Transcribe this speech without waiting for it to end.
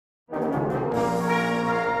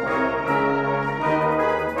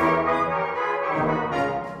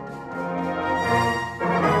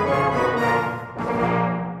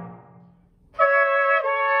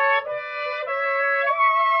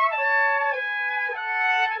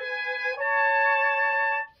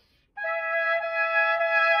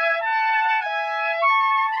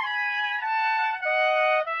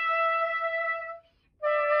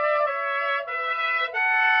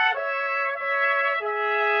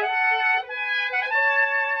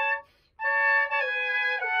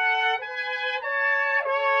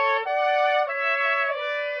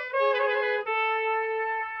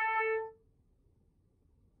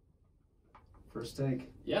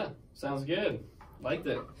take. Yeah, sounds good. Liked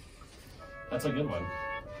it. That's a good one.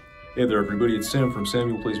 Hey there everybody, it's Sam from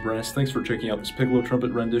Samuel Plays Brass. Thanks for checking out this Piccolo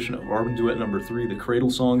trumpet rendition of Arban Duet number 3, the Cradle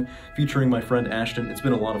song, featuring my friend Ashton. It's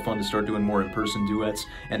been a lot of fun to start doing more in-person duets,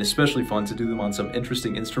 and especially fun to do them on some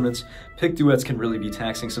interesting instruments. Pick duets can really be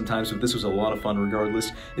taxing sometimes, but this was a lot of fun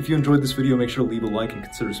regardless. If you enjoyed this video, make sure to leave a like and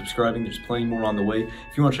consider subscribing. There's plenty more on the way.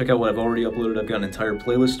 If you want to check out what I've already uploaded, I've got an entire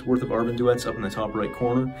playlist worth of Arban duets up in the top right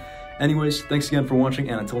corner. Anyways, thanks again for watching,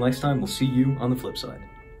 and until next time, we'll see you on the flip side.